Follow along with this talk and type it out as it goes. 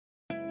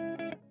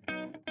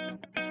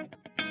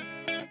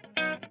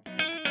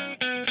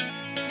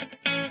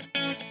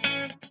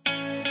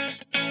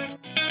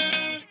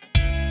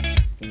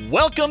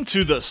Welcome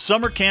to the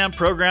Summer Camp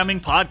Programming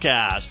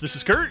Podcast. This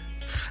is Curt.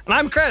 And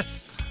I'm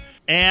Chris.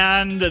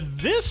 And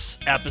this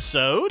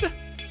episode,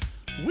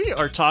 we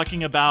are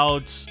talking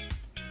about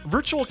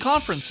virtual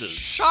conferences.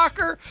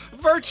 Shocker.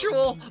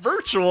 Virtual.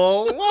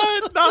 Virtual?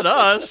 What? Not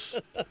us.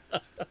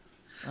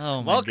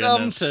 Oh, my Welcome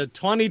goodness. to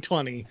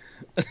 2020.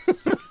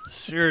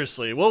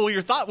 Seriously. Well,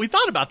 we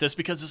thought about this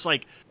because it's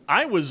like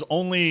I was the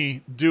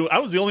only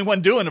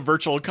one doing a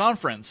virtual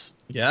conference.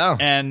 Yeah.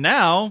 And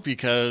now,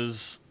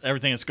 because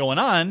everything that's going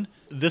on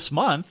this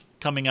month,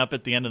 coming up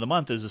at the end of the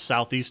month, is a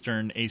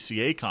Southeastern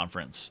ACA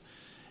conference.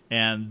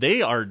 And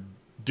they are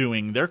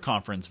doing their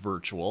conference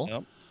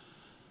virtual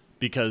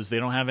because they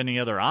don't have any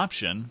other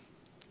option.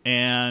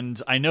 And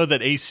I know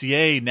that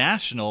ACA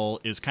National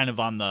is kind of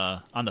on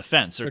the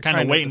fence. They're kind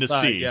of waiting to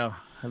see. Yeah.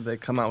 Have they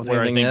come out with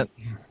Where anything yet?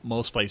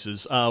 Most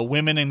places.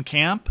 Women in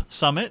Camp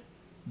Summit,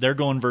 they're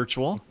going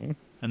virtual. Mm-hmm.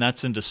 And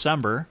that's in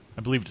December.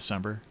 I believe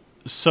December.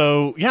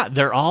 So, yeah,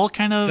 they're all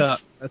kind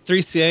of... The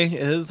 3CA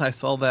is. I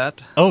saw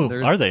that. Oh,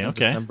 are they?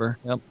 Okay. December.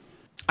 Yep.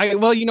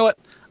 Well, you know what?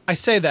 I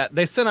say that.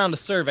 They sent out a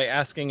survey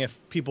asking if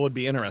people would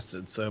be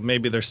interested. So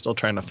maybe they're still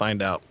trying to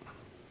find out.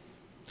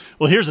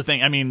 Well, here's the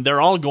thing. I mean,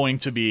 they're all going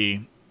to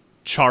be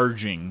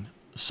charging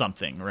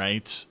something,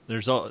 right?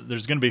 There's going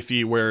to be a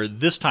fee where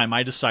this time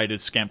I decided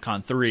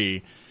ScampCon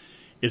 3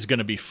 is going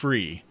to be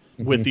free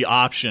with the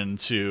option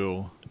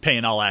to pay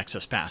an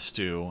all-access pass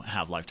to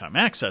have lifetime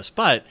access.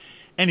 But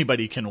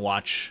anybody can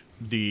watch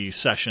the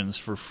sessions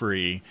for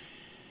free.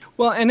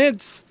 Well, and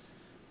it's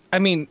a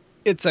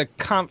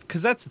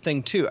because that's the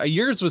thing too.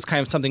 Yours was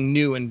kind of something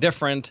new and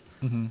different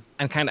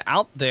and kind of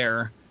out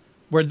there,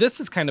 where this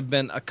has kind of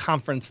been a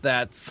conference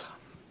that's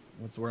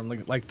what's the word I'm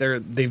looking like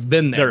they've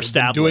been there. They're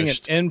established. Doing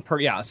it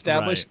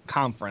established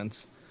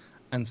conference,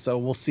 and so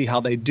we'll see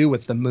how they do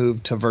with the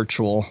move to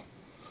virtual,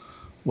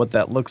 what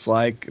that looks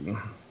like.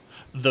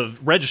 The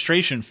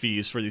registration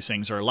fees for these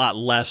things are a lot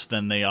less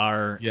than they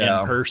are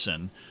in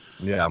person.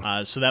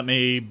 Yeah. So that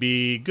may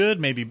be good,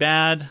 maybe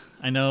bad.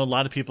 I know a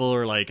lot of people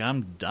are like,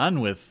 I'm done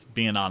with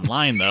being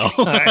online, though.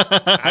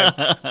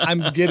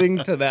 I'm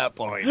getting to that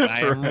point.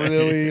 I am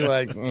really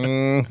like,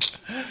 a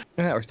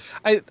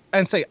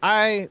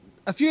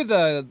few of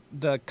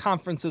the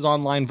conferences,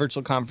 online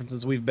virtual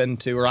conferences I've been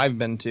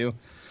to,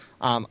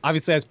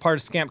 obviously as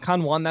part of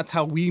ScampCon 1, that's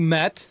how we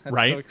met. That's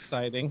right. So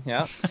exciting.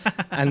 Yeah.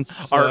 And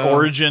so, our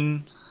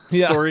origin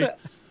story.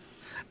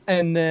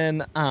 And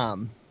then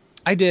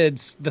I did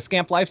the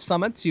Scamp Life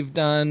Summits. You've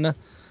done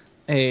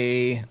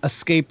a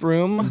escape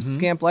room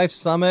Scamp Life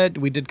Summit.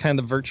 We did kind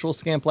of the virtual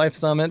Scamp Life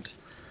Summit.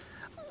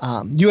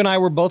 You and I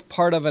were both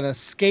part of an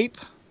escape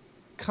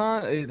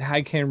con.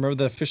 I can't remember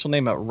the official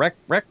name, of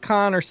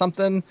RecCon or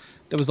something.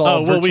 That was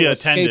all. We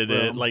attended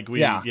it. Like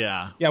we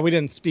we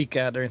didn't speak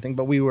at or anything,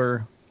 but we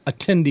were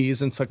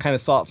attendees, and so kind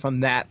of saw it from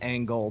that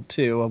angle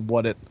too of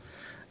what it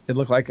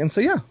looked like. And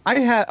so I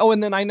had. Oh,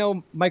 and then I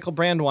know Michael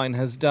Brandwine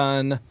has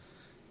done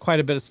quite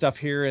a bit of stuff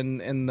here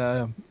in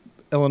the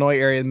Illinois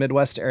area,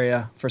 Midwest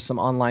area, for some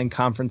online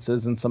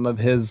conferences, and some of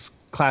his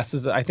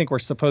classes that I think were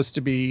supposed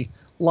to be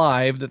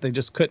live that they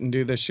just couldn't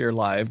do this year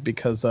live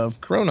because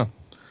of Corona.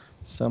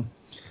 So,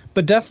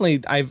 but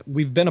definitely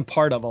we've been a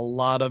part of a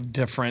lot of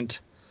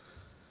different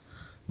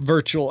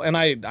virtual, and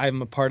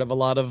I'm a part of a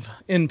lot of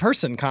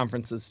in-person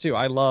conferences too.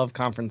 I love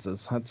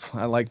conferences.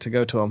 I like to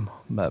go to them,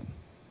 but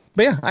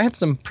yeah, I have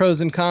some pros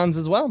and cons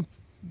as well.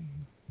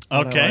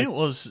 Okay,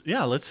 let's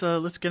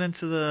get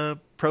into the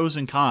pros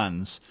and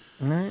cons.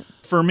 All right.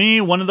 For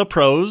me, one of the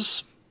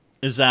pros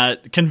is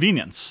that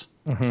convenience.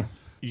 Mm-hmm.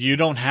 You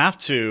don't have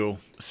to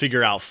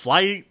figure out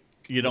flight.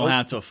 You don't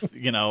have to,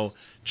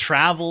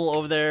 travel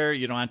over there.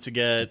 You don't have to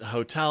get a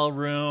hotel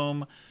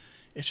room.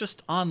 It's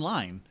just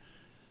online.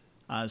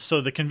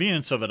 So the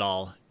convenience of it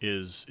all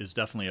is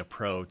definitely a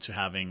pro to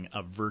having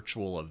a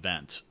virtual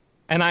event.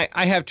 And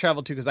I have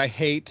traveled too because I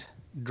hate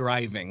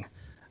driving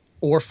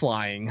or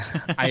flying.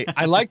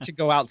 I like to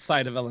go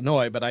outside of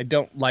Illinois, but I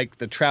don't like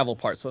the travel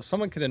part. So if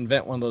someone could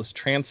invent one of those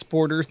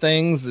transporter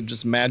things that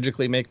just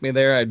magically make me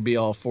there, I'd be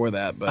all for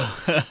that. But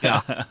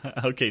yeah.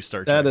 Okay,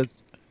 Star Trek. That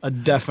is a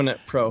definite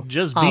pro.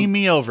 Just beam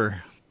me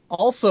over.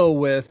 Also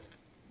with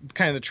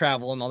kind of the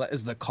travel and all that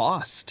is the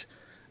cost.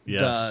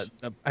 Yes.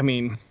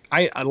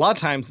 A lot of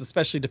times,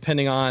 especially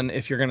depending on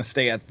if you're going to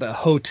stay at the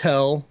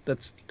hotel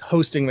that's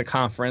hosting the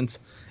conference,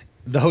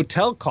 the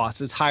hotel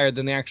cost is higher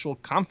than the actual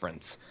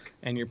conference.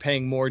 And you're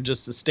paying more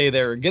just to stay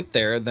there or get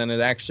there than it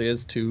actually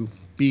is to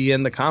be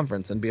in the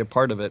conference and be a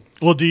part of it.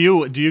 Well, do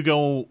you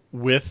go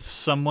with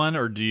someone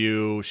or do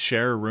you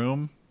share a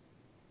room?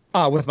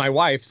 With my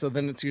wife. So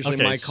then it's usually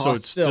my cost. So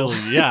it's still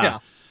yeah.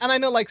 And I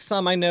know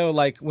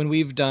when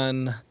we've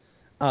done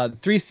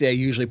 3CA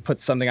usually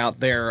puts something out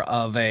there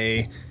of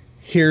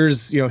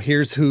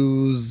here's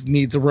who's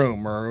needs a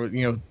room, or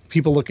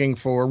people looking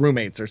for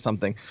roommates or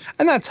something,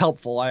 and that's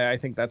helpful. I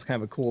think that's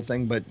kind of a cool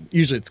thing. But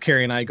usually it's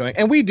Carrie and I going,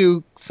 and we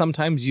do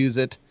sometimes use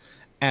it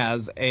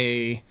as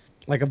a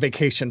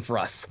vacation for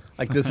us.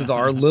 Like this is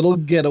our little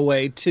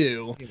getaway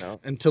too,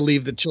 and to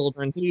leave the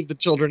children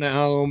at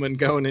home and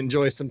go and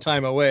enjoy some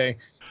time away.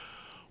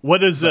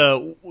 What is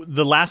the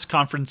last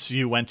conference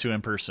you went to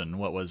in person?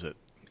 What was it?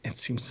 It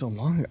seems so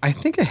long. I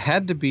think it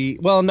had to be.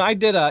 Well, no, I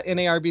did a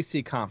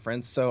NARBC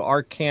conference. So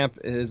our camp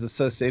is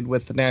associated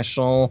with the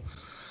National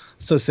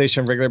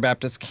Association of Regular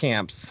Baptist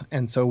Camps,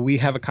 and so we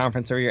have a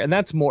conference every year. And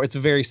that's more. It's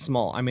very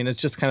small. I mean, it's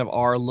just kind of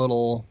our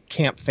little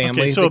camp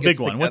family. Okay, so a big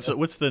one. What's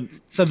the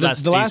so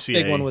the last ACA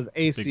big one was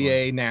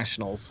ACA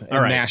Nationals in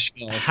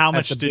Nashville. How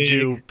much did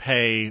you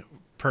pay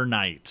per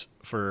night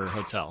for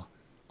hotel?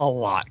 A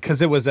lot,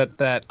 because it was at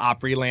that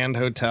Opryland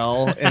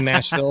Hotel in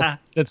Nashville.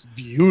 That's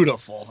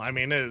beautiful. I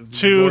mean, it is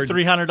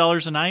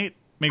 $300 a night,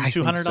 maybe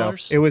 $200.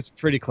 So. It was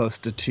pretty close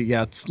to two.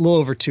 Yeah, it's a little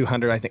over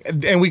 200, I think.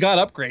 And we got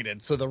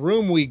upgraded, so the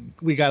room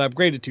we got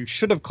upgraded to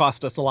should have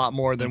cost us a lot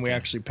more than we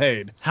actually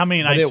paid. How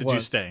many nights did you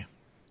stay?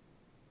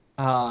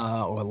 A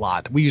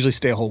lot. We usually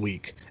stay a whole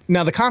week.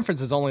 Now the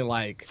conference is only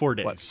like 4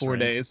 days. 4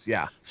 days?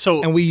 Yeah.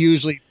 So and we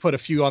usually put a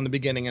few on the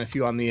beginning and a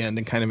few on the end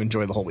and kind of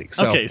enjoy the whole week.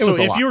 So okay, so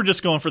if you were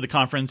just going for the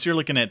conference, you're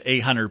looking at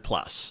 800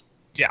 plus.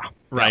 Yeah.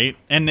 Right.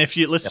 Yeah. And if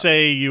you let's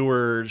say you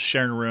were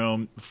sharing a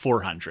room,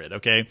 400.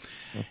 Okay.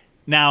 Yeah.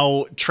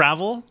 Now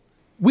travel.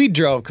 We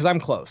drove because I'm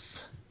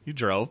close. You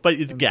drove, but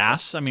the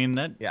gas. I mean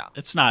that. Yeah.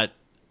 It's not.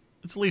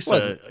 It's at least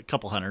a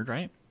couple hundred,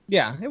 right?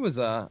 Yeah. It was.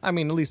 I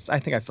mean, at least I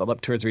think I filled up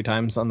 2 or 3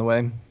 times on the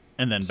way.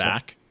 And then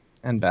back.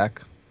 And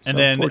back. And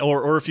then,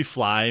 or if you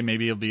fly,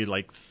 maybe it'll be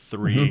like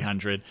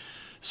 300.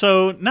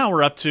 So now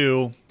we're up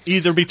to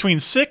either between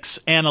 $600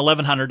 and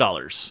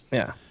 $1,100.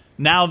 Yeah.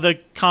 Now the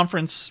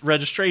conference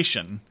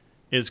registration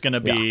is going to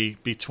be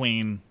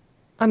between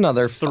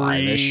another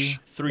 $300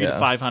 to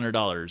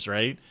 $500,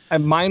 right?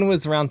 And mine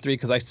was around 3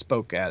 because I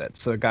spoke at it,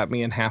 so it got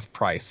me in half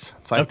price.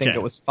 So I think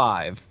it was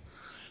 5.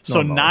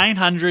 So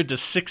 $900 to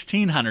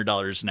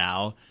 $1,600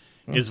 now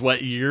is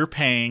what you're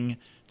paying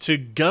to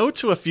go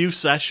to a few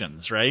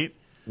sessions, right?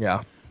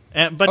 Yeah.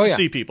 But to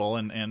see people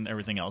and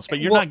everything else. But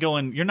you're not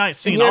going. You're not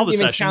seeing all the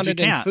sessions. You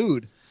can't.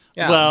 Food.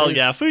 Yeah,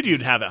 well, food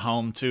you'd have at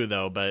home too,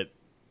 though. But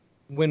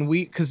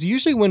because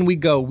usually when we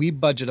go, we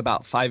budget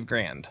about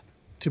 $5,000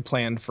 to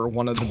plan for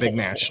one of the big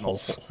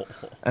nationals.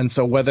 And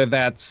so whether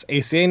that's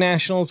ACA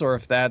nationals or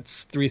if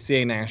that's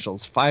 3CA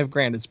nationals,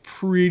 $5,000 is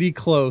pretty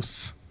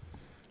close.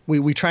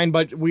 We try and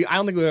budget. I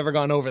don't think we've ever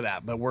gone over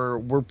that, but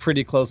we're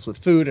pretty close with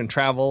food and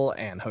travel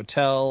and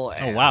hotel.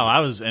 And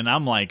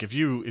I'm like, if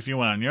you went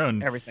on your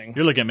own, everything,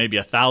 you're looking at maybe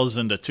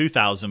 $1,000 to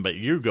 $2,000, but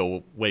you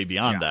go way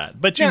beyond that.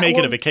 But you make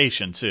it a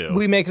vacation too.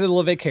 We make it a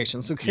little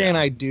vacation. So Carrie and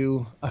I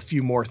do a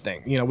few more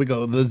things. You know, we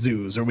go to the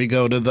zoos or we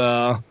go to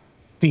the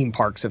theme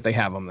parks if they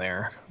have them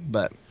there.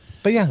 But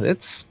yeah,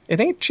 it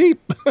ain't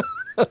cheap.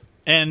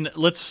 And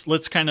let's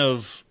kind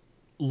of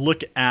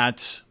look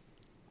at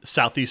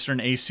Southeastern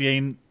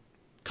ACA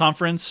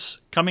conference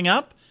coming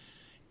up.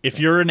 If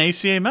you're an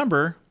ACA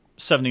member,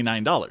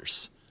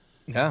 $79.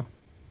 Yeah.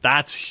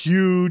 That's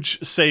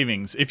huge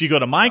savings. If you go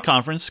to my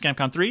conference,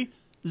 ScampCon 3,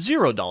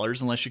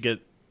 $0 unless you get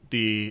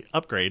the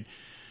upgrade.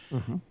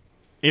 Mm-hmm.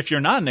 If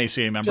you're not an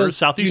ACA member,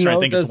 Southeastern, I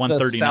think it's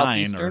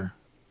 $139 or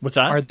what's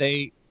that? Are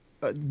they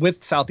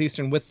with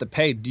Southeastern with the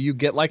pay? Do you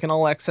get like an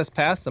all access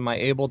pass? Am I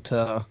able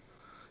to?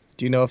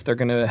 Do you know if they're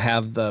going to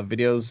have the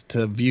videos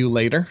to view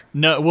later?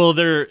 No, well,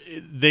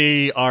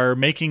 they are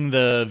making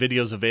the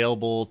videos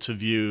available to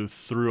view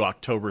through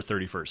October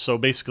 31st. So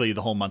basically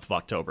the whole month of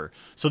October.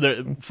 So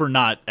they're for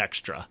not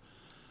extra.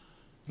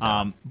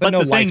 No, but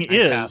the thing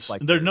is,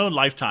 there's no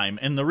lifetime.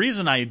 And the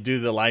reason I do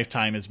the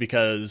lifetime is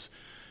because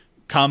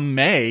come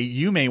May,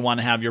 you may want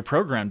to have your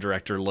program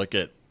director look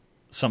at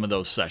some of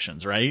those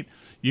sessions, right?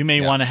 You may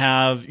want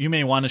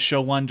to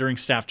show one during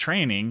staff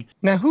training.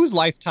 Now, whose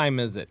lifetime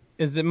is it?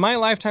 Is it my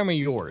lifetime or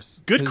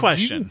yours? Good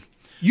question.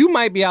 You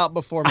might be out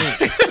before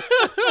me.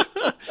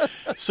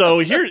 So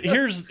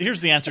here's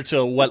the answer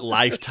to what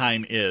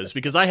lifetime is,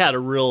 because I had a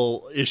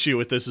real issue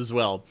with this as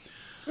well.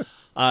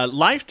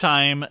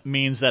 Lifetime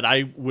means that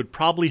I would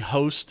probably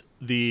host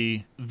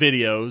the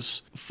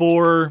videos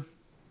for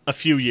a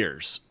few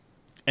years.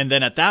 And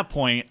then at that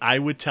point, I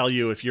would tell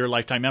you, if you're a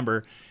lifetime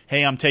member,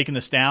 hey, I'm taking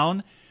this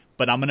down,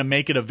 but I'm going to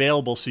make it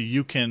available so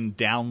you can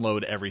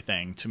download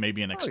everything to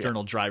maybe an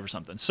external drive or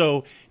something.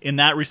 So in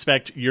that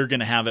respect, you're going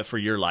to have it for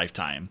your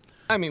lifetime.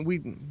 I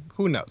mean,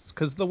 who knows?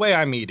 Because the way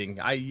I'm eating,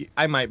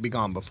 I might be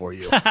gone before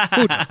you. Who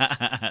knows?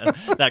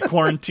 That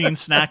quarantine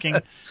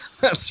snacking.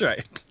 That's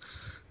right.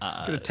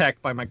 Get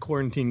attacked by my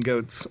quarantine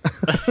goats.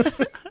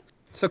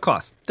 So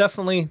cost.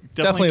 Definitely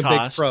a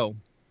big pro.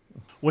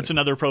 What's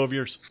another pro of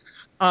yours?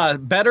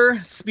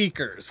 Better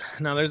speakers.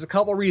 Now, there's a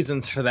couple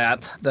reasons for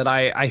that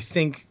I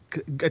think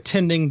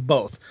attending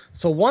both.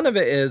 So one of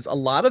it is a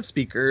lot of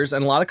speakers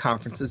and a lot of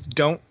conferences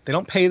don't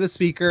pay the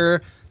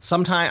speaker.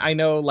 Sometimes I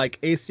know like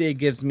ACA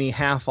gives me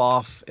half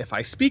off if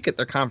I speak at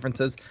their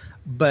conferences,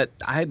 but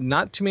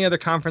not too many other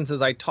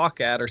conferences I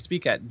talk at or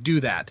speak at do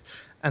that.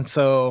 And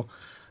so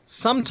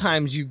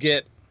sometimes you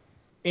get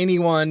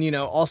anyone,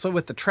 also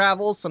with the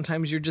travel,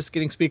 sometimes you're just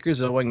getting speakers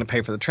that are willing to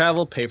pay for the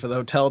travel, pay for the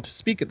hotel to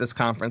speak at this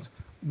conference.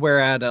 Where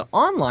at an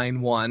online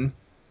one,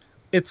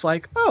 it's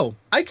like, oh,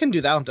 I can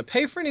do that. I don't have to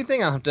pay for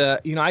anything. I don't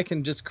have to, I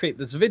can just create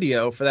this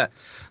video for that.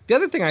 The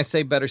other thing I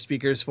say better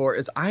speakers for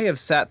is I have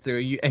sat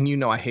through,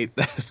 and I hate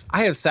this,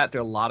 I have sat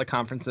through a lot of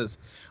conferences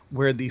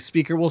where the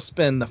speaker will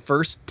spend the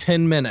first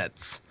 10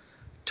 minutes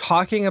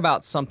talking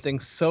about something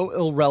so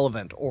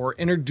irrelevant or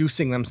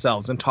introducing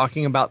themselves and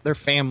talking about their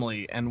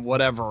family and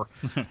whatever.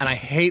 And I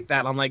hate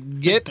that. I'm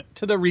like, get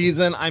to the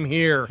reason I'm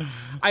here.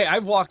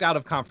 I've walked out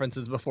of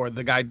conferences before.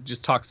 The guy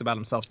just talks about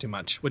himself too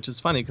much, which is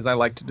funny because I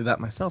like to do that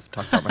myself,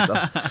 talk about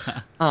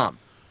myself.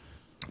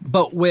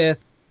 But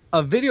with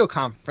a video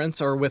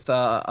conference or with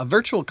a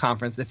virtual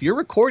conference, if you're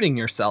recording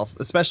yourself,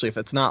 especially if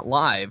it's not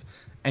live,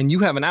 and you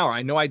have an hour,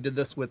 I know I did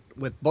this with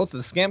both of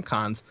the Scamp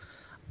Cons,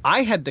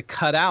 I had to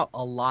cut out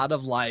a lot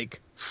of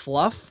like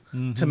fluff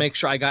to make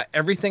sure I got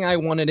everything I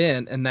wanted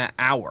in that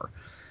hour.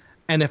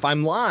 And if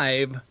I'm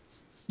live,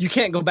 you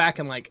can't go back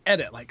and like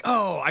edit like,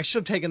 oh, I should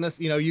have taken this.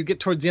 You get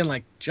towards the end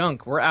like,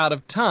 junk, we're out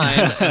of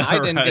time. And I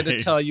didn't get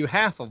to tell you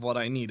half of what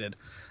I needed.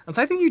 And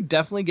so I think you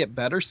definitely get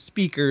better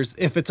speakers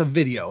if it's a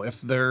video, if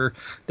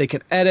they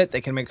can edit,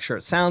 they can make sure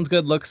it sounds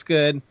good, looks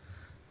good.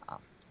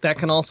 That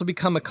can also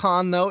become a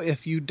con though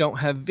if you don't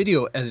have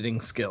video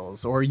editing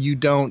skills or you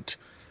don't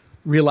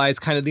realize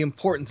kind of the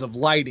importance of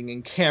lighting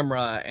and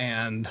camera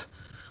and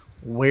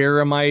where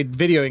am I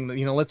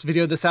videoing? Let's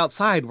video this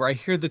outside where I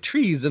hear the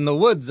trees and the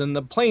woods and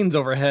the planes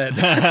overhead.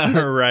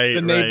 Right.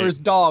 The neighbor's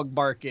dog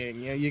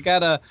barking. You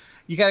gotta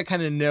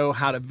kind of know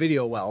how to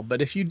video well.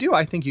 But if you do,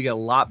 I think you get a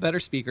lot better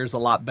speakers, a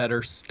lot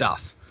better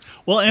stuff.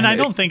 Well, and I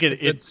don't think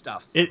good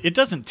stuff. It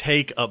doesn't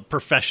take a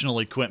professional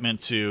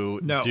equipment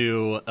to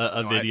do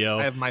a video.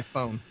 I have my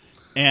phone.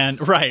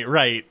 And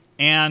right.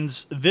 And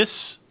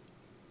this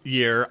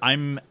year,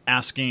 I'm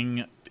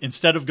asking,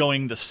 instead of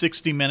going the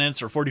 60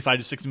 minutes or 45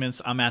 to 60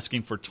 minutes, I'm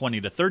asking for 20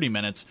 to 30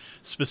 minutes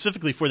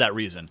specifically for that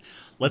reason.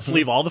 Let's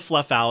leave all the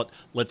fluff out.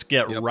 Let's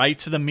get right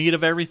to the meat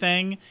of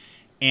everything.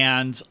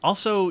 And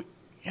also,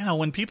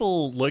 when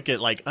people look at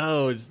like,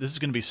 oh, this is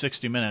going to be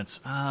 60 minutes,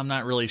 I'm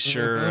not really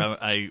sure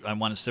I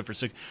want to sit for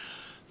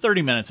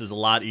 30 minutes is a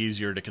lot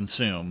easier to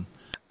consume.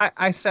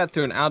 I sat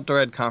through an outdoor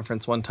ed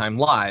conference one time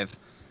live,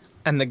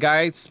 and the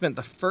guy spent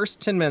the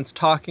first 10 minutes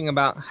talking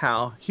about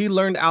how he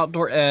learned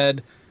outdoor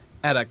ed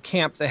at a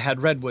camp that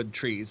had redwood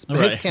trees. But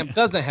his camp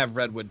doesn't have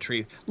redwood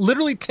trees.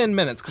 Literally 10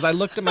 minutes, because I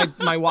looked at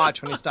my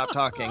watch when he stopped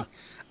talking. And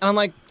I'm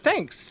like,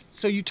 thanks.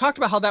 So you talked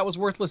about how that was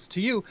worthless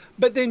to you,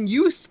 but then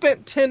you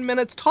spent 10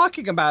 minutes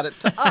talking about it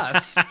to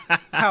us,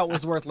 how it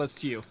was worthless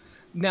to you.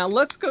 Now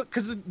let's go,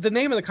 because the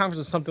name of the conference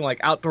was something like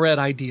Outdoor Ed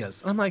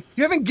Ideas. And I'm like,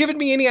 you haven't given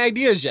me any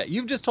ideas yet.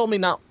 You've just told me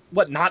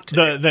what not to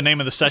do. The name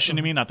of the session,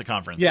 you mean, not the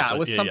conference? Yeah, it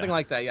was something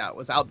like that. Yeah, it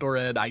was Outdoor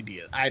Ed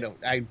Ideas.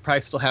 I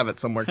probably still have it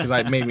somewhere because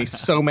it made me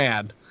so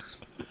mad.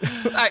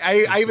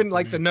 I even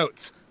like the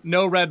notes.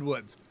 No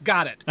redwoods.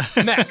 Got it.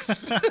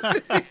 Next.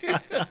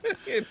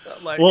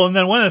 Well, and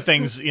then one of the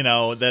things,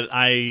 that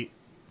I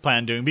plan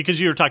on doing, because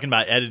you were talking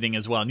about editing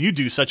as well, and you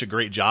do such a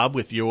great job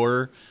with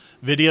your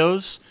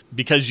videos,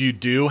 because you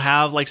do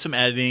have like some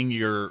editing,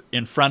 you're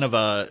in front of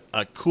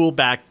a cool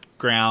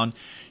background,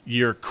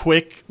 you're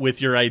quick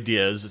with your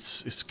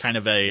ideas. It's kind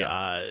of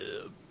a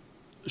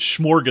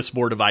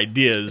smorgasbord of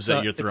ideas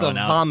that you're throwing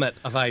out. It's a vomit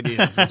of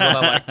ideas is what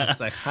I like to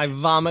say. I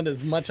vomit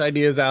as much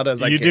ideas out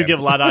as I can. You do give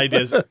a lot of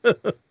ideas.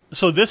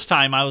 So this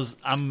time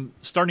I'm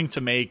starting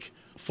to make,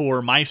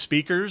 for my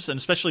speakers, and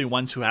especially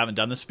ones who haven't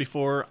done this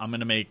before, I'm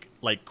going to make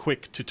like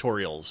quick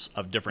tutorials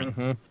of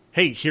different,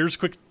 hey, here's a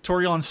quick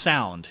tutorial on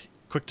sound,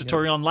 quick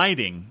tutorial on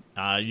lighting.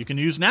 You can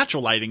use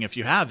natural lighting if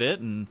you have it,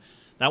 and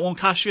that won't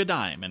cost you a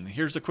dime. And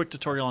here's a quick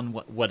tutorial on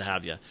what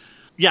have you.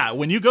 Yeah,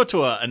 when you go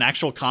to an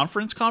actual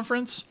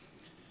conference,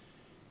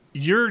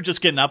 you're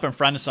just getting up in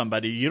front of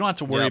somebody. You don't have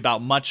to worry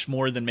about much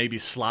more than maybe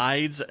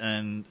slides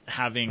and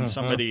having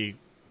somebody,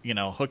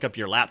 hook up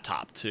your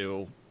laptop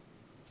to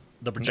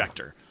the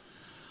projector.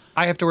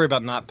 I have to worry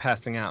about not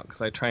passing out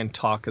because I try and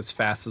talk as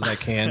fast as I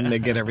can to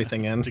get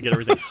everything in.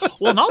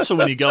 Well, and also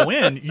when you go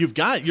in,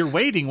 you're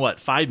waiting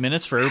 5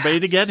 minutes for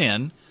everybody to get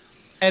in.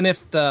 And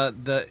if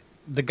the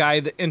guy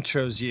that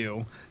intros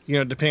you,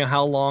 depending on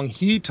how long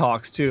he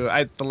talks too.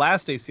 The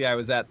last ACI I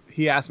was at,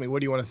 he asked me, what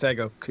do you want to say? I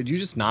go, could you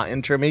just not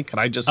intro me? Could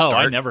I just start? Oh,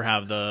 I never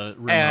have the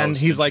room and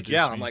host. And he's like,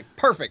 yeah. Me. I'm like,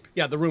 perfect.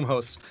 Yeah, the room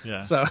host.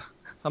 Yeah. So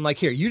I'm like,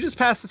 here, you just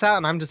pass this out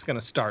and I'm just going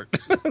to start.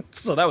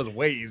 So that was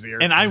way easier.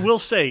 And I will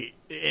say,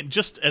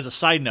 just as a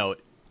side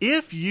note,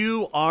 if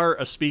you are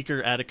a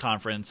speaker at a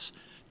conference,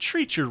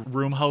 treat your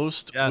room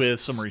host with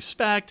some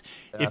respect.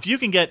 Yes. If you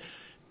can get,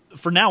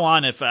 for now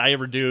on, if I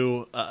ever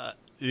do,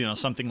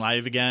 something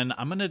live again,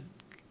 I'm going to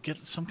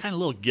get some kind of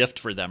little gift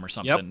for them or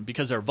something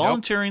because they're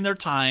volunteering their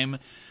time.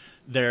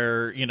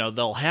 They're,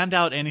 they'll hand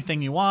out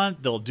anything you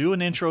want. They'll do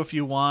an intro if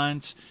you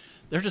want.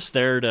 They're just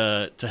there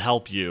to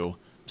help you.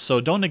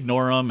 So don't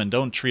ignore them and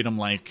don't treat them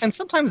like. And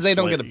sometimes they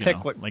don't get to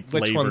pick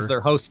which ones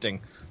they're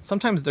hosting.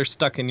 Sometimes they're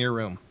stuck in your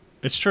room.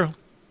 It's true.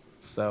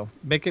 So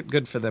make it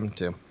good for them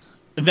too.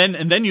 And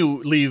then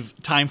you leave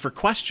time for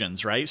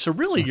questions, right? So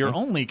really, you're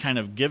only kind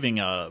of giving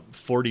a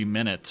 40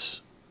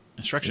 minutes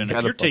instruction.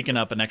 If you're taking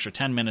up an extra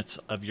 10 minutes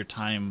of your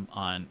time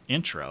on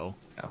intro,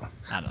 I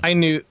don't know. I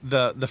knew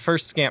the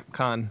first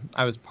ScampCon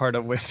I was part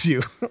of with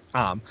you.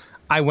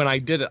 When I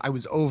did it, I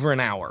was over an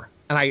hour.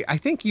 And I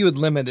think you had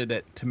limited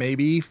it to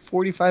maybe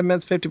 45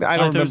 minutes, 50 minutes. I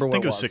don't remember what it was. I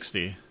think it was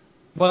 60.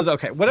 Was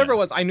okay. Whatever it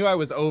was, I knew I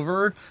was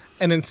over.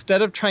 And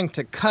instead of trying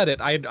to cut it,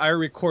 I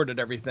recorded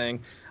everything.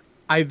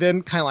 I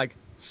then kind of like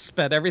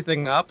sped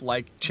everything up,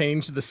 like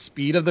changed the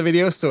speed of the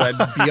video so I'd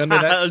be under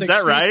that 60. Is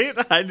that right?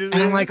 And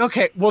I'm like,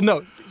 okay, well,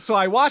 no. So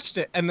I watched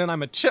it, and then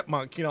I'm a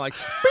chipmunk, like...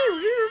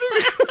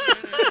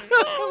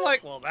 I'm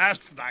like, well,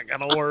 that's not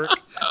gonna work.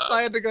 So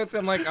I had to go through.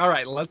 I'm like, all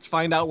right, let's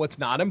find out what's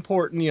not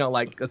important.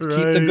 Let's keep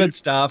the good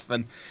stuff.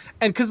 And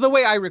because the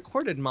way I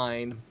recorded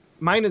mine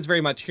is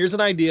very much, here's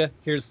an idea,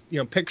 here's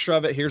picture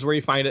of it, here's where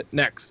you find it,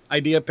 next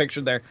idea,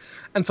 picture there.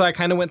 And so I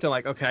kind of went through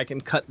like, okay, I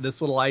can cut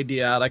this little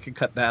idea out, I can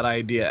cut that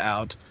idea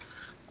out.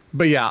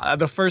 But yeah,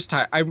 the first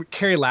time,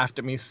 Carrie laughed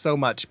at me so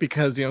much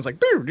because it was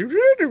like,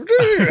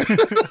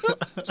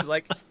 she's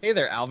like, hey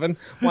there, Alvin,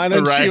 why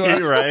don't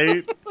you?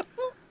 Right.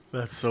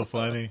 That's so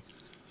funny.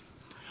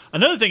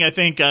 Another thing I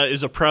think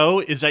is a pro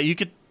is that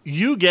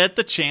you get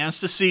the chance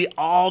to see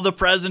all the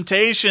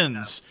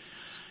presentations.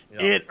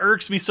 Yeah. It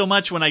irks me so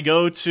much when I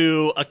go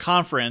to a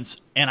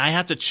conference and I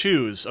have to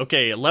choose.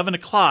 Okay, 11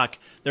 o'clock,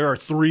 there are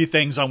 3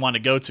 things I want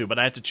to go to, but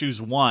I have to choose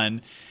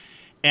one.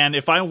 And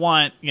if I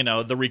want,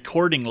 the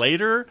recording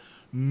later,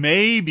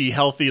 maybe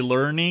Healthy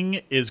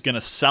Learning is going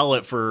to sell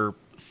it for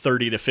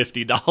 $30 to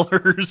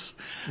 $50.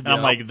 And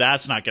I'm like,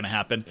 that's not going to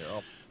happen.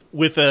 Yep.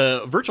 With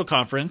a virtual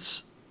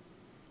conference,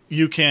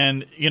 you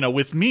can,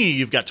 with me,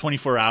 you've got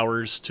 24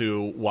 hours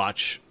to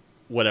watch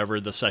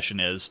whatever the session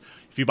is.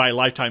 If you buy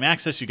lifetime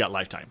access, you got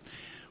lifetime.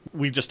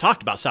 We just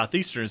talked about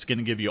Southeastern is going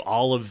to give you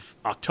all of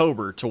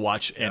October to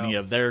watch any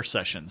of their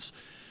sessions.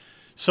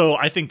 So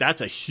I think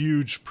that's a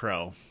huge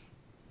pro.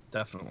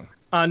 Definitely.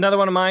 Another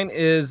one of mine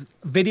is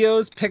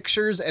videos,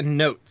 pictures, and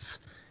notes.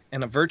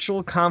 In a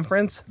virtual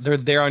conference, they're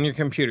there on your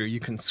computer. You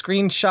can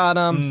screenshot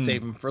them,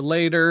 save them for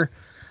later.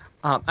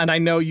 And I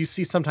know you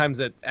see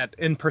sometimes at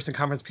in-person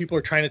conference, people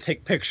are trying to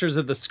take pictures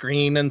of the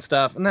screen and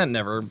stuff, and that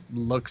never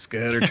looks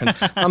good.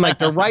 I'm like,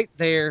 they're right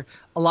there.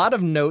 A lot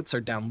of notes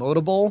are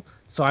downloadable,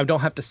 so I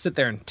don't have to sit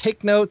there and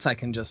take notes. I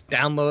can just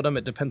download them.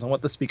 It depends on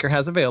what the speaker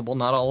has available.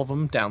 Not all of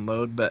them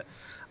download, but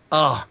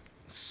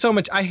so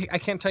much. I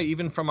can't tell you,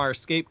 even from our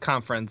Escape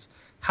conference,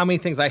 how many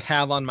things I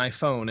have on my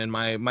phone in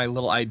my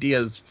little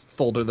ideas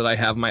folder that I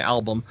have, my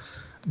album.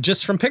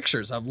 Just from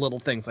pictures of little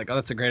things like, oh,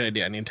 that's a great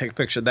idea. I need to take a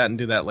picture of that and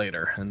do that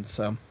later. And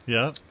so,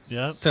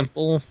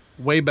 simple,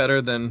 way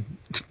better than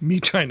me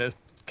trying to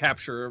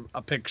capture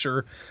a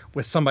picture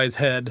with somebody's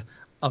head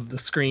of the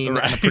screen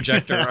and a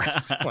projector.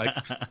 Like,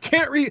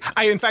 can't read.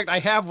 In fact, I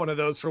have one of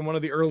those from one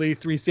of the early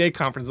 3CA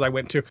conferences I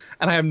went to,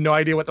 and I have no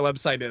idea what the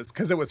website is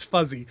because it was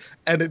fuzzy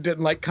and it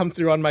didn't come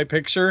through on my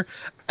picture.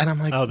 And I'm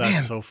like, oh,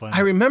 that's so funny.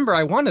 I remember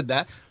I wanted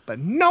that, but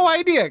no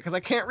idea because I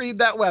can't read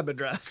that web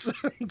address.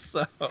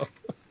 So.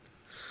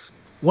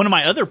 One of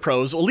my other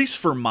pros, at least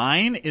for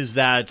mine, is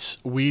that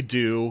we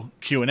do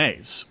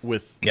Q&As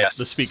with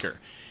the speaker.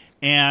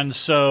 And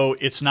so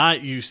it's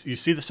not, you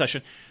see the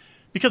session.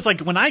 Because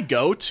when I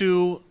go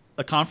to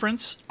a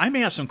conference, I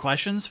may have some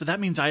questions, but that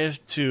means I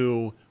have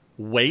to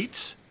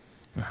wait.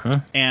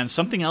 And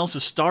something else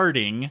is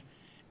starting.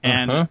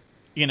 And,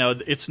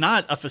 it's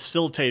not a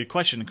facilitated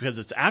question because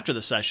it's after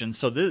the session.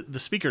 So the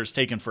speaker has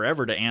taken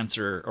forever to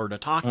answer or to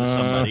talk to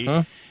somebody.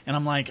 And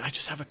I'm like, I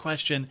just have a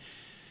question.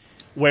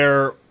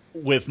 Where...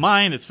 with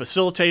mine, it's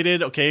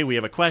facilitated. Okay, we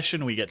have a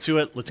question. We get to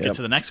it. Let's get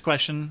to the next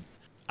question.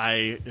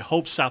 I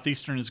hope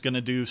Southeastern is going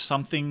to do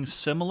something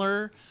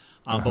similar,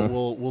 but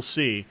we'll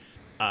see.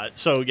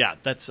 So yeah,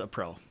 that's a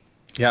pro.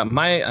 Yeah,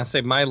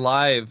 my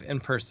live in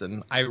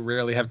person, I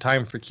rarely have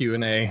time for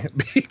Q&A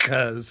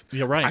because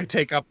I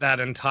take up that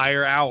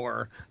entire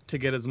hour to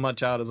get as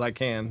much out as I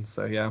can.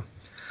 So yeah,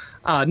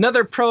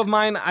 another pro of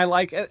mine I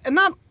like, and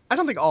I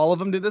don't think all of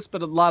them do this,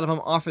 but a lot of them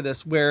offer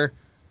this where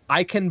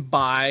I can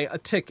buy a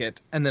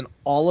ticket and then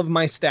all of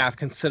my staff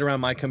can sit around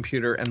my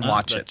computer and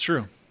watch it. That's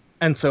true.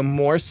 And so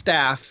more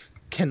staff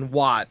can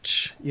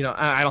watch,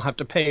 I don't have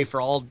to pay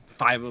for all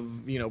 5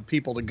 of,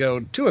 people to go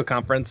to a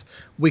conference.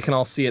 We can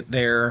all see it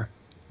there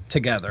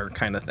together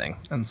kind of thing.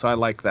 And so I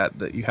like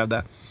that you have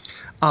that.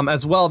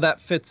 As well, that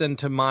fits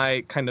into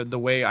my kind of the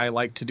way I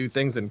like to do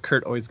things. And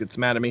Curt always gets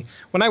mad at me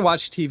when I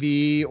watch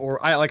TV or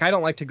I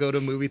don't like to go to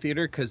a movie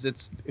theater because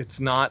it's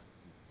not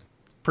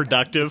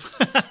productive.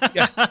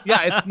 yeah,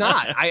 it's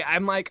not.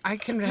 I'm like, I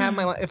can have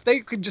if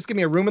they could just give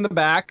me a room in the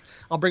back,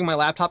 I'll bring my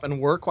laptop and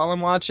work while I'm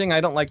watching.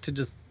 I don't like to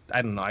just,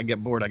 I don't know, I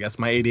get bored. I guess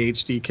my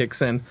ADHD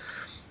kicks in.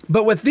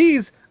 But with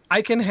these,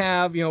 I can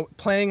have,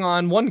 playing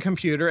on one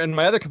computer and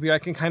my other computer, I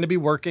can kind of be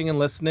working and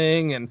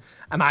listening. And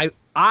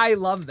I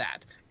love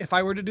that. If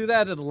I were to do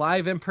that at a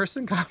live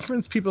in-person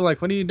conference, people are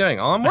like, what are you doing?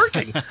 Oh, I'm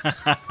working.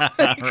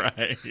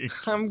 Right.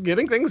 I'm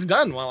getting things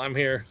done while I'm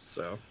here.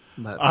 So,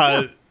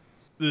 but,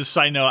 This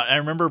side note, I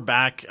remember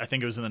back, I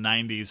think it was in the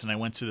 90s, and I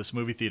went to this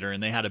movie theater,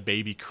 and they had a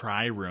baby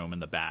cry room in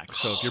the back.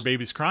 So if your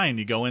baby's crying,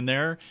 you go in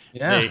there.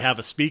 Yeah. They have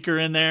a speaker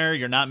in there.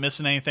 You're not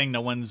missing anything.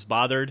 No one's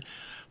bothered.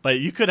 But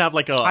you could have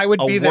like a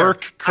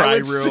work cry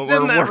room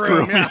or work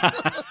room.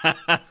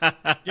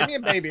 Yeah. Give me a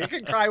baby. It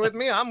can cry with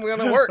me. I'm going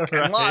to work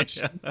and watch.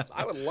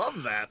 I would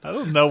love that. I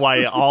don't know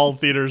why all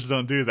theaters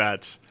don't do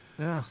that.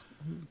 Yeah.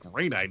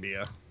 Great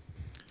idea.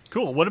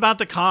 Cool. What about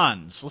the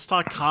cons? Let's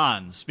talk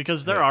cons,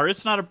 because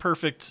it's not a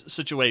perfect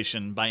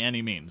situation by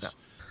any means.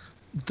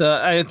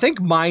 I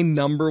think my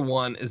number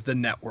one is the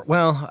network.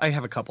 Well, I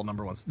have a couple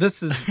number ones.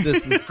 This is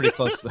pretty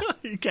close.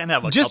 You can't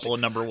have a couple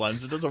of number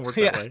ones. It doesn't work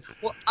that way.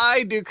 Well,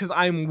 I do because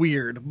I'm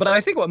weird. But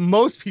I think what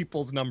most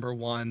people's number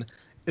one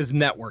is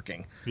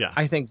networking. Yeah.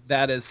 I think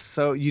that is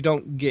so you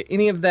don't get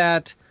any of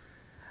that.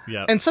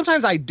 Yeah. And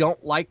sometimes I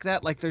don't like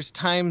that. Like there's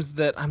times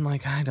that I'm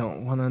like, I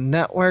don't want to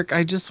network.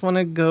 I just want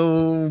to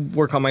go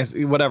work on my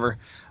whatever.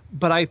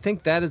 But I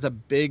think that is a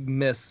big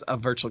miss of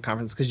virtual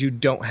conference because you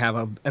don't have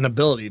an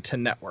ability to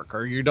network,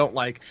 or you don't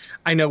like.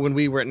 I know when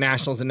we were at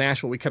Nationals in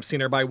Nashville, we kept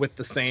seeing everybody with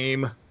the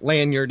same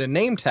lanyard and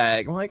name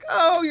tag. I'm like,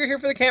 oh, you're here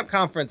for the camp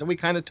conference, and we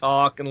kind of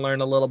talk and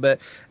learn a little bit,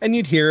 and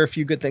you'd hear a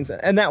few good things,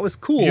 and that was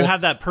cool. You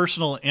have that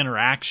personal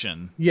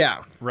interaction.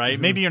 Yeah. Right.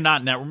 Mm-hmm. Maybe you're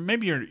not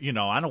maybe you're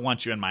I don't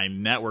want you in my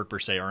network per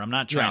se, or I'm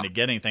not trying to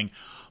get anything,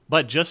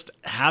 but just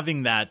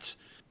having that.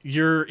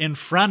 You're in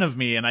front of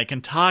me and I can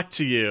talk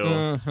to you.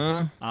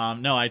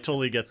 Mm-hmm. No, I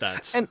totally get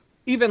that. And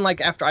even like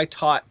after I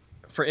taught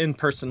for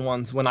in-person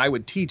ones, when I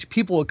would teach,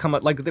 people would come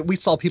up, like we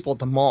saw people at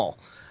the mall.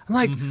 I'm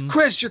like,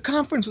 Chris, your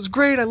conference was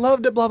great. I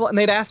loved it, blah, blah. And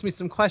they'd ask me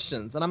some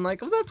questions. And I'm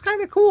like, oh, that's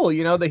kind of cool.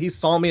 That he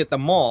saw me at the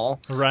mall,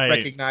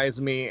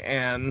 recognized me.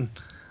 And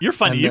you're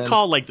funny. You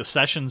call like the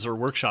sessions or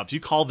workshops, you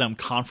call them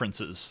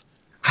conferences.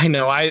 I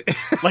know. Like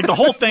the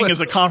whole thing is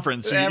a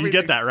conference. You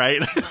get that,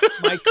 right?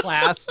 My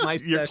class, my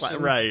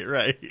session.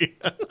 Right.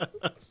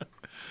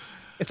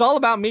 It's all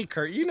about me,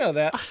 Curt. You know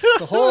that.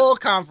 The whole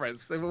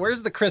conference.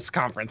 Where's the Chris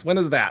conference? When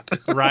is that?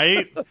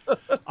 Right.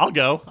 I'll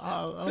go.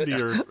 I'll be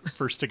your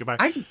first ticket buyer.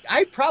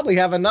 I probably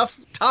have enough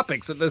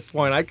topics at this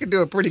point. I could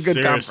do a pretty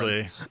good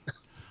conference.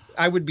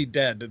 I would be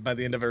dead by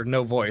the end of it,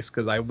 no voice,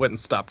 because I wouldn't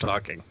stop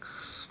talking.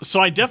 So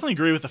I definitely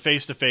agree with the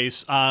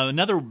face-to-face.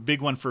 Another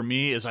big one for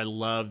me is I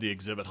love the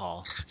exhibit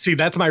hall. See,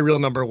 that's my real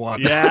number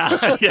one. Yeah.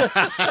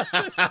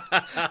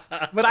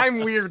 But I'm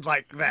weird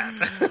like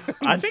that.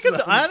 I think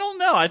I don't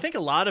know. I think a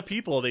lot of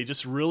people, they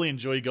just really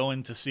enjoy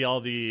going to see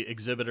all the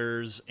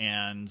exhibitors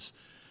and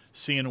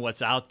seeing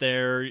what's out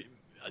there.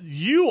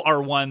 You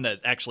are one that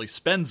actually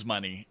spends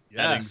money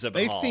at an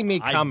exhibit hall. They see me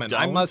coming.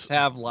 I must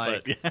have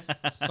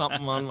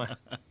something on my.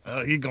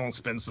 Oh, he's gonna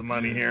spend some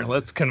money here.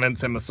 Let's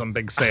convince him of some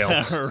big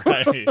sale.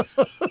 Right.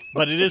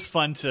 But it is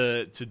fun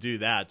to do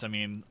that. I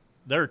mean,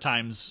 there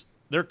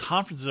are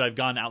conferences I've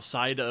gone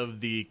outside of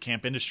the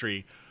camp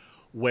industry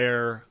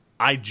where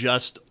I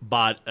just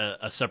bought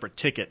a separate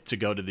ticket to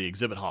go to the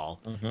exhibit hall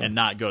and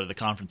not go to the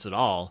conference at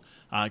all,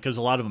 because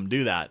a lot of them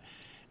do that.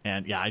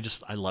 And yeah,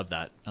 I love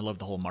that. I love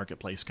the whole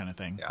marketplace kind of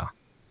thing. Yeah.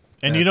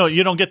 And you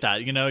don't get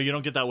that. You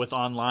don't get that with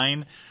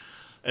online.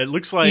 It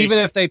looks like even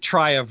if they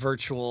try a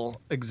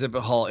virtual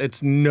exhibit hall,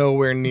 it's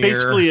nowhere near.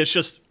 Basically, it's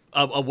just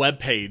a web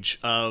page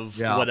of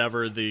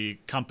whatever the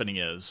company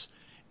is.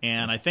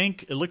 And I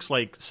think it looks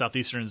like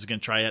Southeastern is going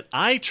to try it.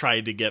 I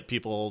tried to get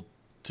people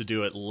to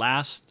do it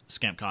last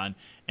ScampCon,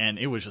 and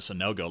it was just a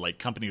no-go. Like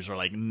companies are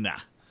like, nah.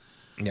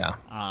 Yeah.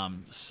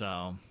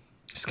 So.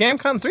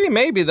 ScamCon 3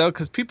 maybe though,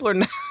 because people are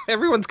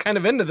everyone's kind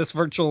of into this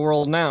virtual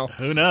world now.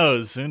 Who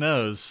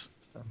knows?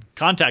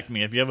 Contact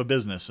me if you have a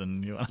business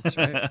and you want. That's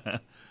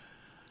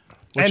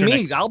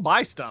right. I'll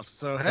buy stuff.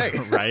 So hey,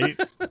 right.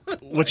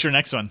 What's your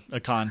next one?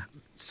 A con?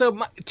 So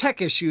tech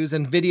issues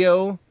and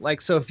video. Like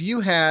so, if you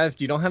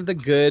don't have the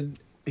good.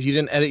 If you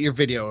didn't edit your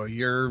video, or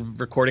you're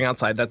recording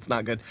outside, that's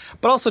not good.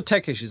 But also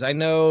tech issues. I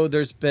know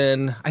there's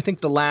been. I think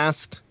the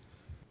last.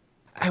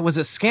 Was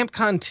it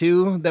ScampCon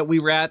 2 that we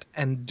were at,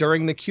 and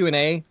during the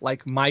Q&A,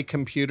 like my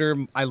computer,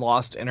 I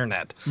lost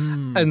internet.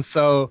 And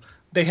so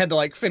they had to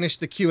like finish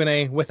the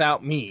Q&A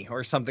without me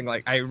or something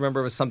like, I remember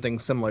it was something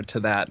similar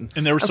to that.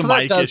 And there were some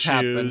mic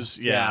issues.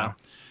 Yeah.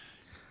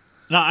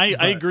 No, I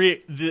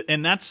agree.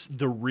 And that's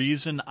the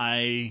reason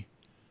I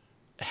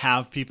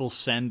have people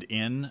send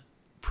in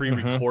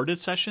pre-recorded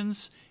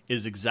sessions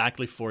is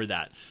exactly for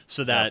that.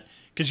 So that,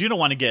 because you don't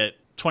want to get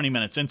 20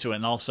 minutes into it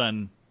and all of a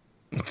sudden,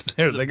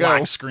 there they black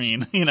go.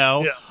 Screen,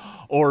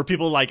 or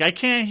people like, I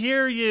can't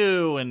hear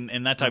you,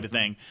 and that type of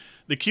thing.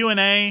 The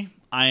Q&A,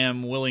 I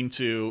am willing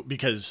to,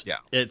 because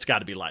it's got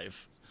to be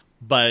live.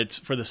 But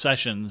for the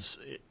sessions,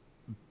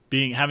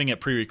 having it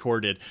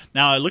pre-recorded.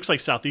 Now, it looks like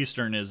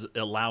Southeastern is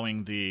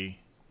allowing the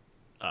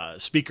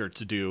speaker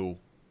to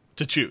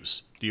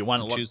choose. Do you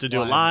want to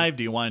do it live?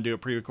 Do you want to do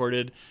it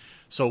pre-recorded?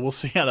 So we'll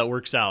see how that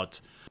works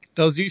out.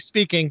 Those of you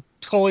speaking,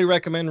 totally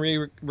recommend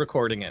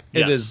re-recording it.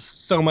 It is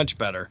so much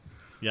better.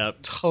 Yep.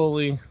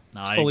 Totally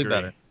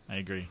better. I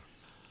agree.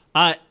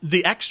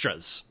 The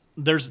extras.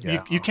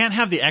 you can't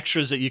have the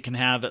extras that you can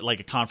have at like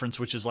a conference,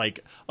 which is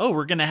like, oh,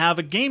 we're going to have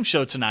a game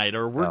show tonight,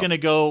 or we're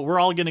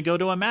all going to go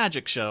to a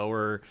magic show,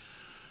 or,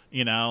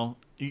 you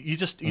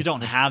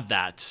don't have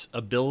that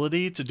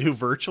ability to do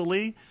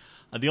virtually.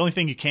 The only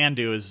thing you can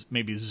do is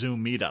maybe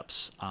Zoom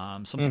meetups,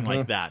 something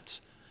like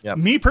that. Yep.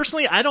 Me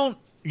personally, I don't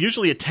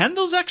usually attend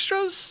those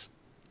extras.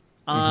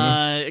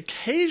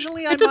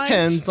 Occasionally I might. It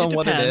depends on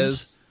what it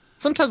is.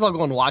 Sometimes I'll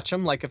go and watch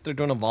them, like if they're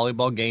doing a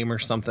volleyball game or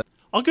something.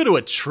 I'll go to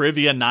a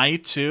trivia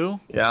night too.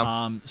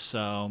 Yeah.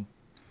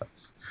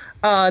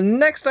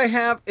 Next I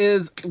have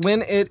is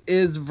when it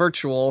is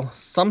virtual.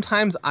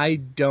 Sometimes I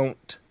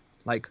don't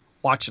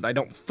watch it. I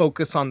don't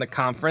focus on the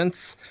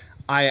conference.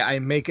 I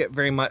make it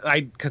very much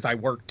because I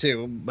work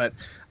too, but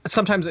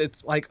sometimes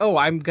it's like, oh,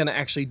 I'm going to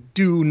actually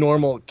do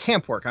normal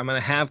camp work. I'm going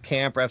to have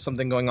camp or have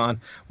something going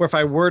on, where if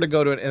I were to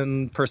go to an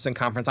in-person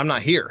conference, I'm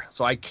not here.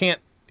 So I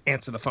can't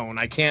answer the phone.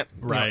 I can't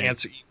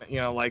answer,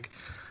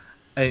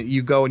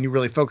 you go and you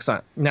really focus on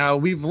it. Now,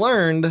 we've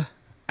learned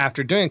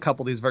after doing a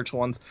couple of these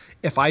virtual ones,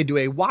 if I do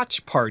a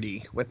watch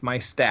party with my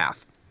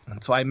staff,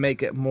 and so I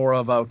make it more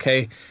of,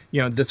 okay,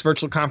 this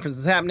virtual conference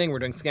is happening. We're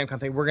doing ScamCon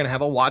thing. We're going to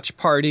have a watch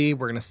party.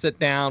 We're going to sit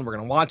down. We're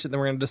going to watch it. Then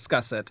we're going to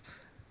discuss it.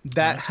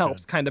 That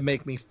helps kind of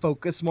make me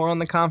focus more on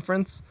the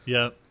conference.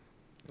 Yep.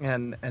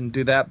 And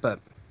do that. But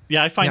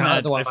yeah, I find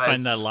that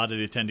a lot of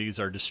the attendees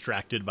are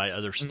distracted by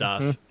other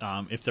stuff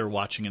if they're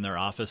watching in their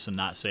office and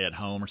not, say, at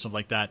home or something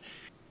like that.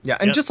 Yeah,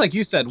 and just like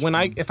you said,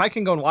 if I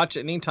can go and watch it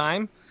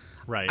anytime.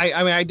 Right.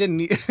 I didn't.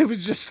 It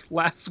was just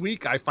last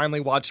week I finally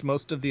watched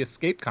most of the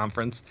Escape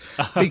conference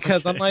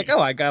because I'm like,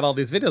 I got all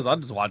these videos. I'll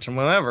just watch them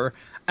whenever.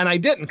 And I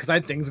didn't because I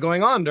had things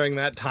going on during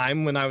that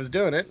time when I was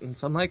doing it. And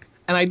so I'm like,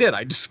 and I did.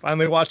 I just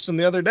finally watched them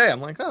the other day.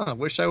 I'm like, I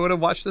wish I would have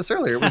watched this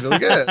earlier. It was really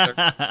good.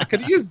 I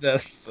could have used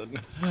this.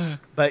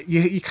 But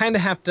you kind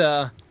of have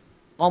to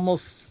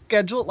almost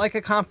schedule it like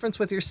a conference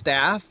with your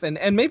staff,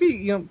 and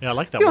maybe I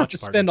like that. You don't have to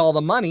spend all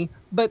the money,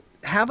 but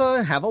have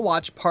a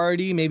watch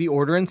party, maybe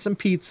order in some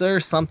pizza or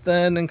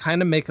something, and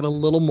kind of make it a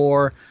little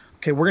more.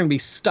 Okay, we're going to be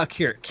stuck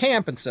here at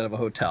camp instead of a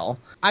hotel.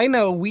 I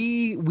know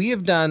we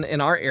have done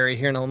in our area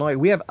here in Illinois.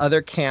 We have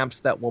other camps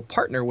that will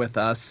partner with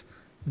us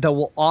that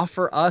will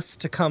offer us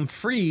to come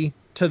free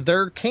to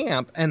their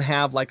camp and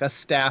have like a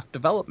staff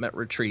development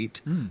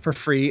retreat for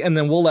free. And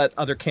then we'll let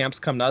other camps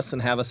come to us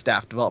and have a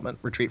staff development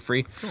retreat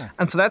free. Cool.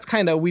 And so that's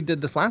kind of, we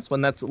did this last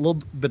one. That's a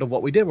little bit of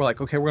what we did. We're like,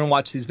 okay, we're going to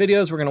watch these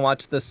videos. We're going to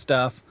watch this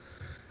stuff.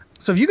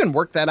 So if you can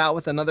work that out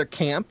with another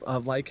camp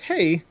of like,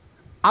 hey,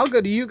 I'll go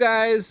to you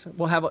guys.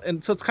 We'll have,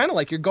 and so it's kind of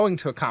like you're going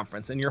to a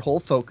conference and your whole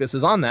focus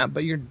is on that,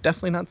 but you're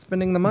definitely not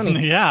spending the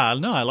money. Yeah,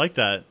 no, I like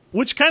that.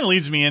 Which kind of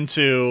leads me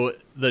into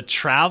the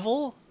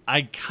travel.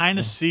 I kind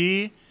of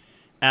see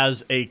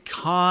as a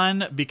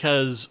con,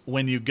 because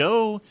when you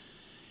go,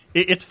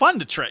 it's fun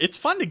to it's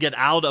fun to get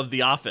out of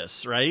the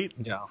office, right?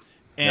 Yeah.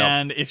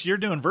 And if you're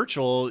doing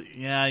virtual,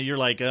 you're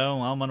like, oh,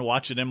 well, I'm going to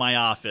watch it in my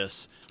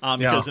office.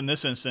 Because in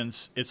this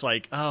instance, it's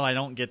like, oh, I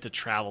don't get to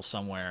travel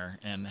somewhere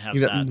and have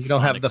you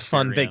don't have the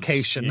fun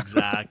vacation.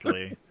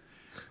 Exactly.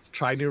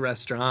 Try new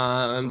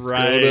restaurants.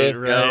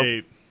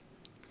 Right.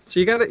 So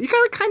you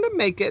gotta kind of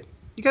make it.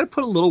 You gotta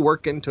put a little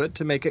work into it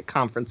to make it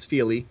conference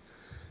feely.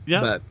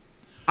 Yeah. But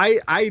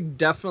I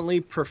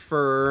definitely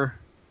prefer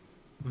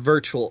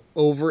virtual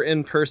over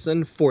in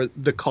person for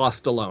the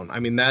cost alone. I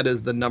mean, that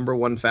is the number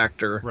one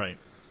factor. Right.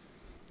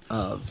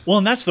 Well,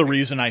 and that's the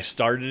reason I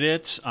started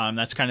it.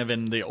 That's kind of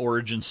in the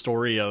origin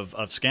story of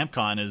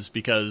ScamCon, is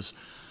because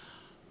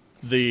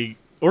the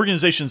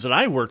organizations that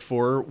I worked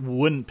for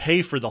wouldn't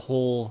pay for the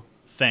whole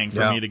thing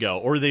for me to go,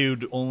 or they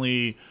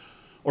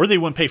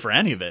wouldn't pay for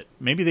any of it.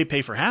 Maybe they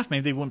pay for half,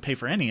 maybe they wouldn't pay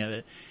for any of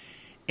it.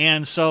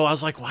 And so I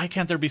was like, why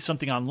can't there be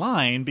something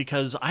online?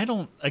 Because I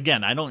don't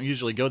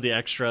usually go the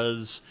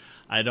extras.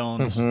 I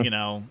don't,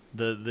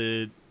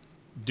 the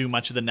do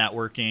much of the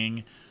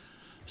networking.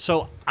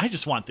 So I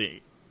just want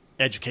the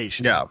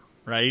education. Yeah.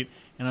 Right.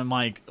 And I'm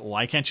like,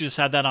 why can't you just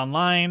have that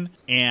online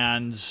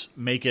and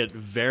make it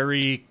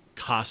very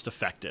cost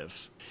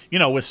effective?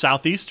 With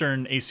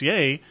Southeastern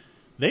ACA,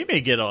 they may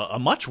get a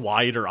much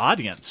wider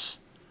audience.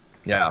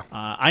 Yeah.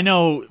 I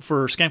know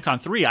for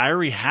ScamCon 3, I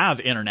already have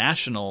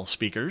international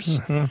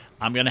speakers.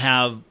 I'm going to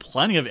have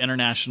plenty of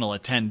international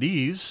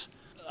attendees.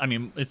 I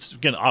mean, it's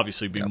going to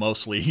obviously be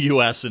mostly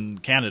U.S.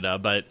 and Canada,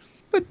 but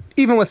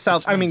even with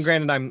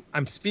granted,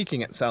 I'm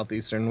speaking at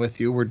Southeastern with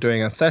you. We're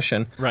doing a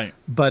session, right?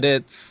 But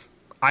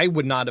I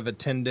would not have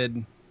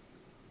attended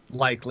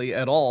likely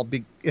at all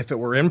if it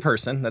were in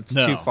person. That's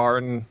too far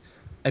and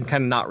kind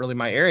of not really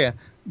my area.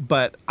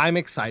 But I'm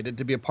excited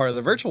to be a part of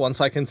the virtual one,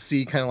 so I can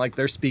see kind of like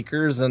their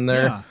speakers and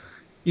their.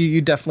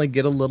 You definitely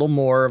get a little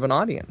more of an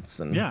audience.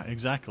 And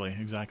exactly.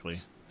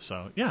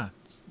 So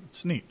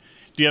it's neat.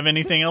 Do you have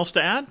anything else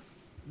to add?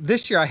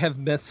 This year I have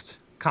missed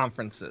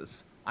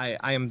conferences. I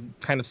am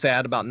kind of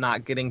sad about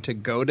not getting to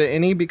go to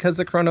any because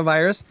of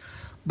coronavirus.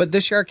 But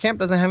this year our camp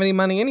doesn't have any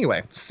money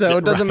anyway. So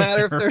it doesn't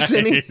matter if there's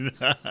any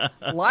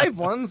live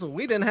ones.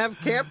 We didn't have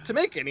camp to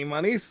make any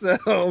money.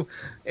 So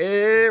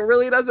it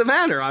really doesn't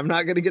matter. I'm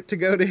not going to get to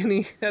go to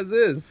any as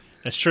is.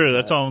 That's true.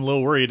 That's why I'm a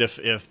little worried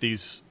if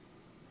these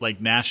like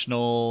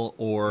national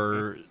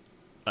or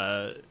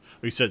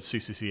we said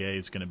CCCA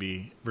is going to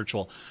be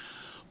virtual,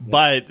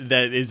 but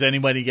that is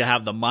anybody going to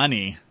have the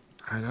money?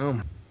 I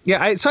know.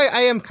 Yeah,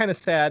 I am kind of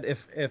sad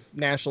if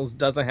Nationals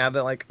doesn't have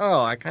that. Like,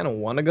 oh, I kind of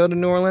want to go to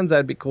New Orleans.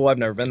 That'd be cool. I've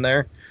never been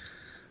there,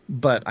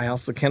 but I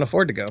also can't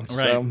afford to go. Right.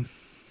 So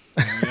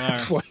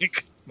it's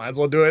like, might as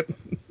well do it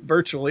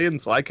virtually,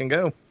 and so I can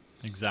go.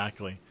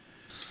 Exactly.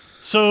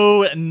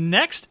 So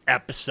next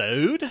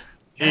episode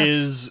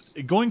is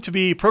going to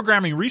be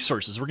programming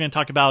resources. We're going to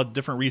talk about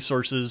different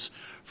resources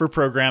for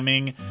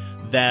programming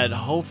that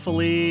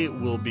hopefully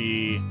will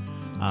be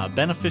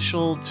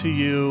beneficial to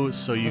you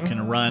so you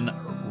can run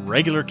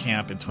regular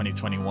camp in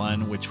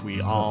 2021, which we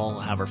all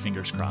have our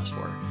fingers crossed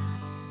for.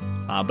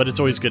 But it's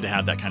always good to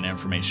have that kind of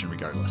information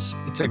regardless.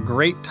 It's a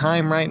great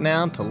time right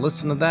now to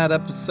listen to that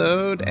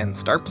episode and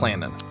start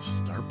planning.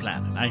 Start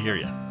planning. I hear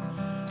you.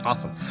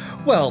 Awesome.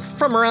 Well,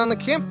 from around the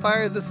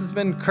campfire, this has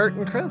been Curt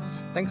and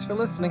Chris. Thanks for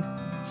listening.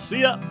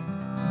 See ya.